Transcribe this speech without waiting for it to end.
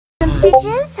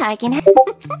stitches, I can have.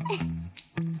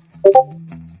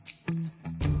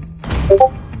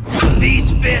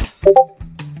 These fit.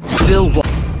 Still one.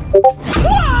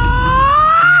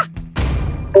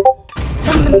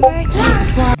 From the murkiest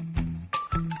fly.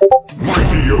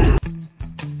 Paquito.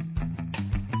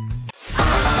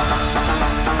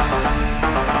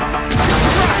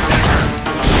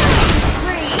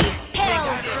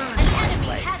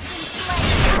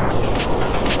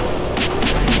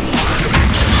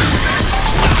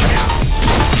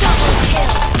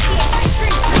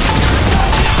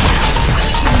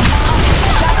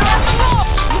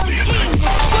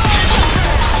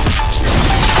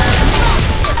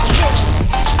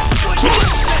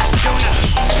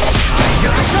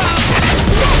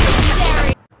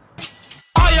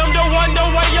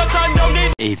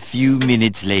 A few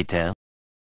minutes later.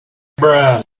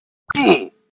 Bruh.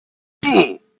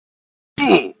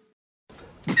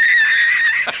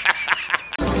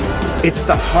 It's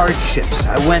the hardships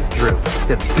I went through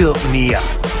that built me up.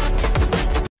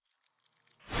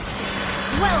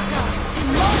 Welcome to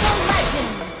Mobile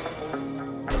Legends!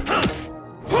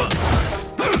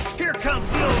 Here comes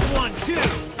the old one, too!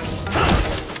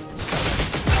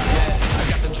 I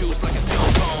got the juice like a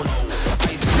cell phone.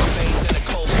 Ice in my veins and a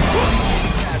cold phone.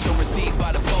 Cash overseas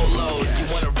by the boatload. You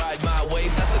wanna ride my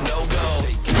wave? That's a no-go.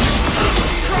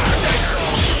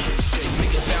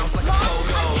 Make it bounce like a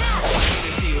pogo.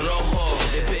 You see rojo,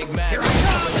 the Big Mac.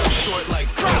 Coming up short like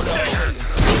Frodo.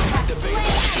 The bait,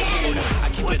 I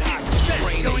keep it hot.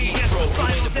 Brain and heat stroke. You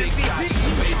ain't a big shot.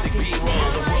 Basic B-roll.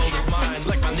 The world is mine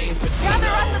like my name's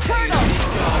Paquito.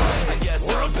 I guess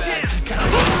I'm back. Kinda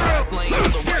fast lane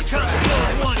on the right track.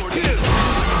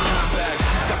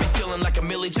 Got me feeling like a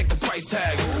millie, check the price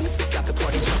tag. Got the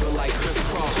party jumping like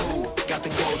crisscross. Got the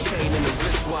gold chain and the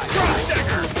wristwatch.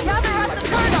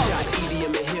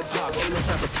 EDM and hip hop, ain't no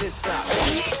time for pit stop.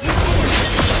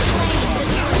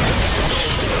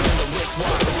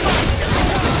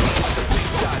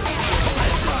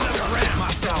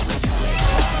 My style.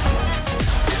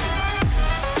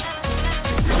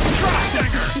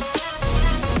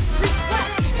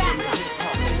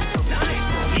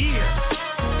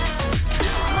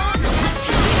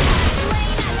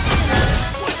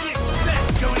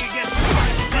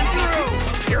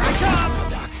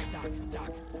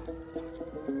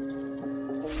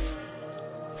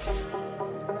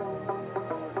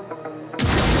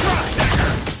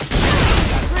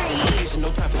 No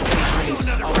time for daydreams.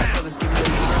 All my brothers give me a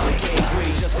game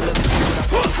green. Just another dude. I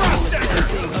focus on the same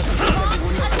thing. Hustle with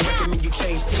everyone else. I recommend you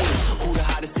change teams. Who the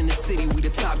hottest in the city? We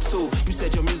the top two. You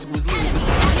said your music was lit, but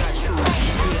that's not true.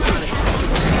 Just being honest.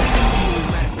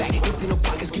 Matter of fact, empty no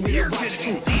pockets. Give me your watch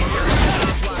too.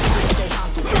 That's why I stay so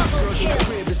hostile. Girls in the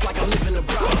crib, it's like I live in a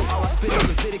brothel. All I spit is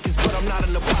Leviticus, but I'm not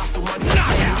an apostle. My niggas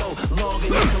ain't low, long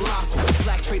and colossal.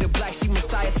 Black trader, black, she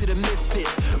messiah to the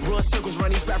misfits. Run circles,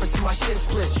 run these rappers till my shit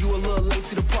splits. You a little late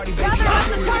to the party, baby.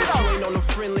 If you ain't on the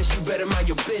friend list, you better mind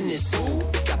your business. Ooh,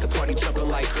 got the party jumping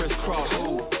like crisscross.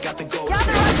 Ooh, got the gold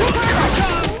chain.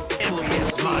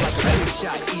 Like a big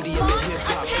shot, EDM and hip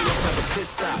hop. Ain't no time for pit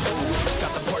stop.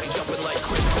 Got the party jumping like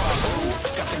crisscross.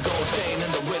 Got the gold chain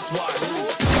and the wristwatch.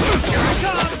 Here I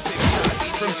come!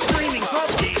 From streaming pub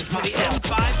games to the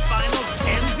M5 Finals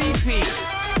MVP.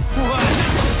 What?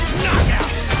 Knockout!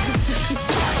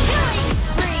 Killing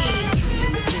spree!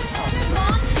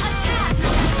 Launch attack!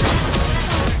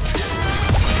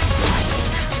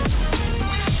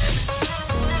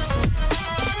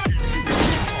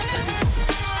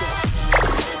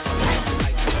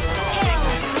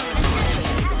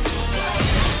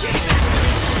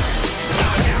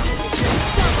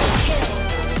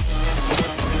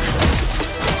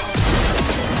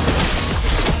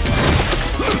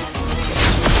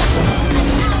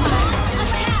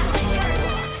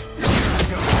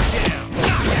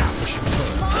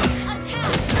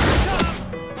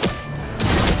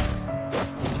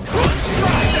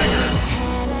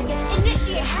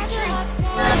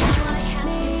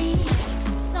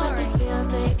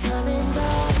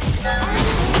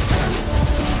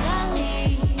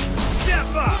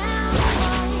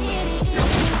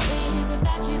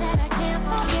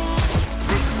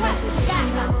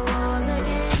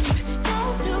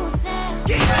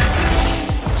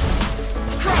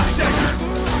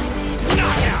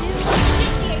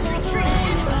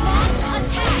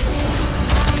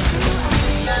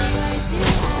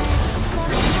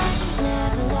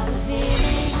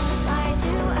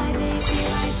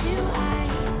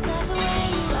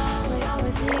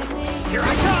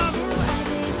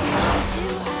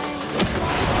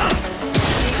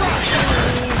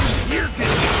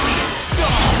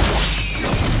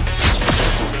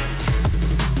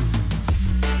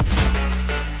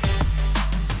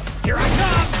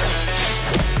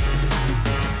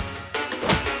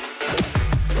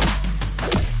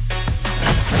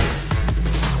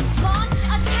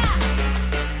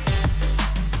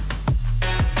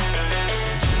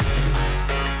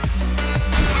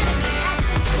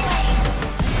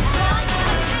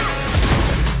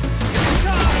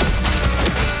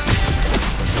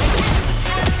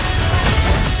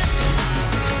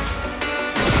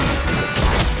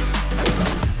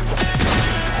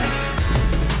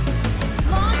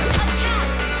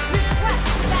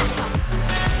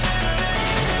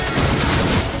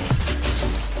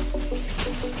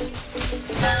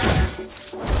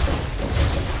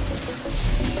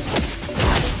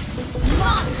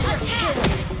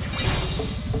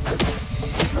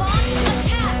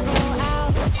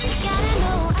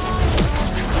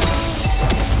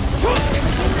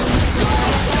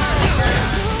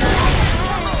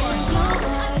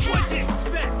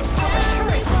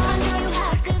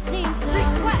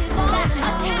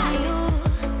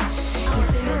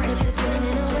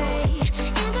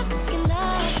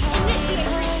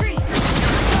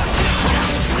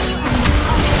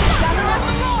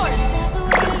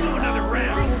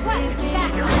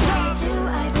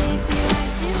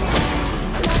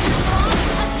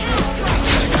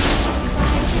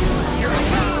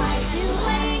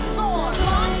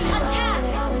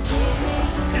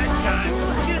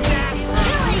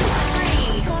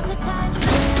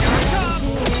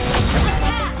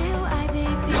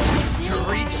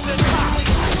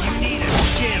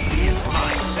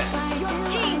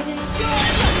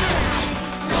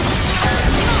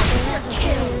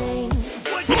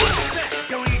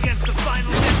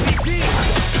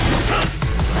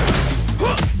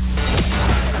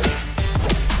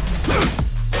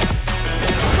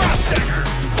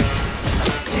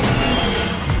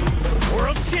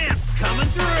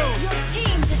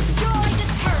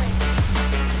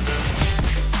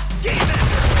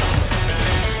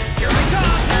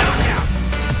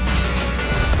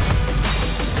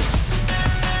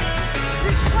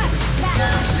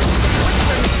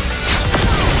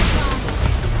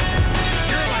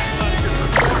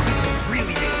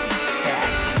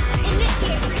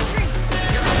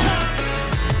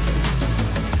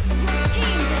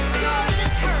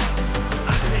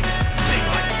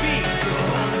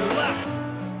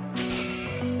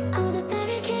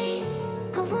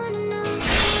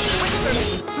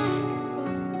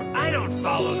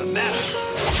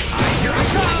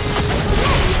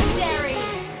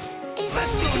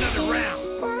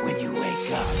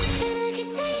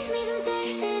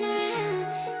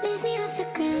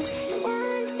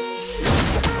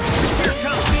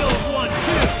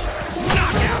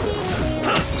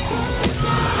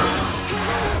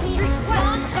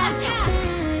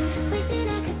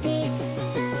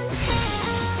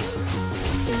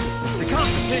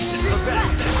 competition for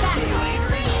best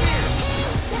later in here.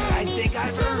 I think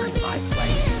I've earned my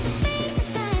place.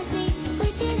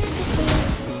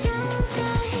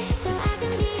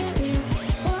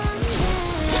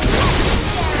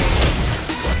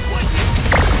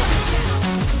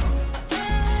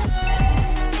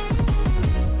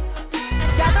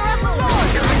 Gather up the Lord!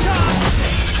 Here I come!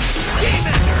 Game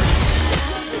ender!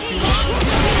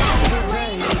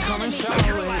 Come and show it.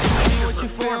 Tell me what you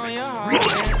feel on your heart.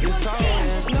 It's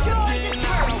always something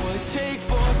I would take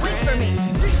for granted.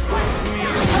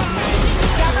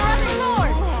 Gather up the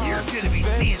Lord! You're gonna be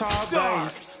seeing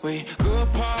stars! We grew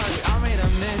apart, I made a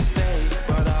mistake,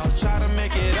 but I'll try to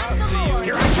make it up to you.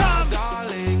 Here I come!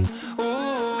 Darling,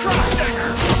 ooh. Crossdagger!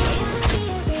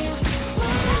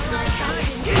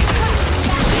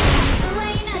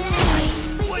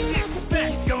 What'd you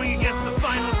expect going against the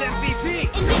finals MVP?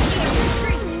 Initiate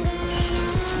retreat!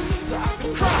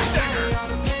 Crossdagger!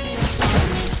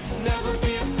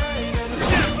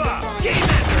 Step up! Game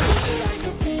ender!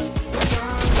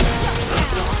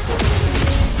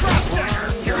 Crossdagger!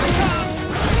 Here I come!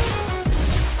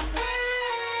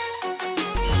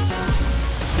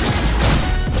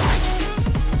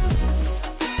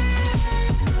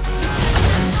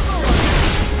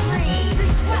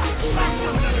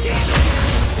 Another game ender!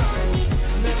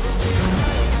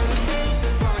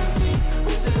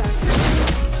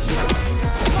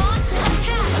 Launch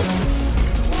attack!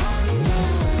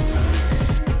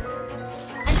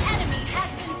 An enemy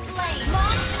has been slain.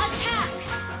 Launch attack!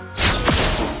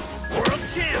 World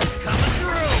champs coming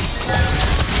through!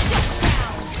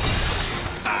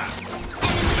 Enemy has been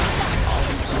slain.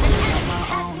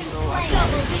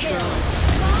 Double kill.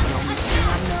 Launch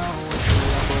attack!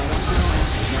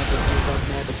 Never give up,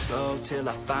 never slow till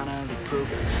I finally prove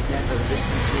it. Never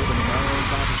listen to the no's,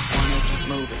 I just wanna keep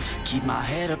moving. Keep my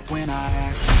head up when I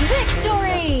act. Victory!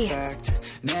 That's a fact.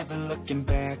 Never looking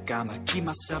back, I'ma keep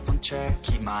myself on track.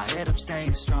 Keep my head up,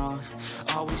 staying strong,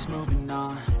 always moving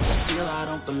on. Feel I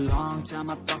don't belong, tell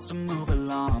my thoughts to move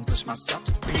along. Push myself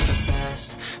to be the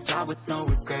best, die with no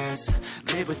regrets.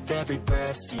 Live with every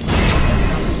breath, see my blessings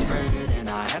start to spread. And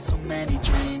I had so many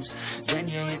dreams, then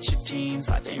you hit your teens.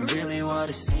 Life ain't really what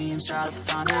it seems, try to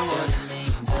find out what it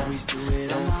means. Always do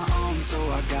it on my own, so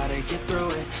I gotta get through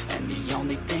it. And the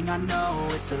only thing I know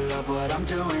is to love what I'm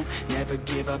doing. Never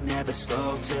give up, never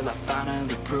slow till I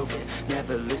finally prove it.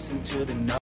 Never listen to the no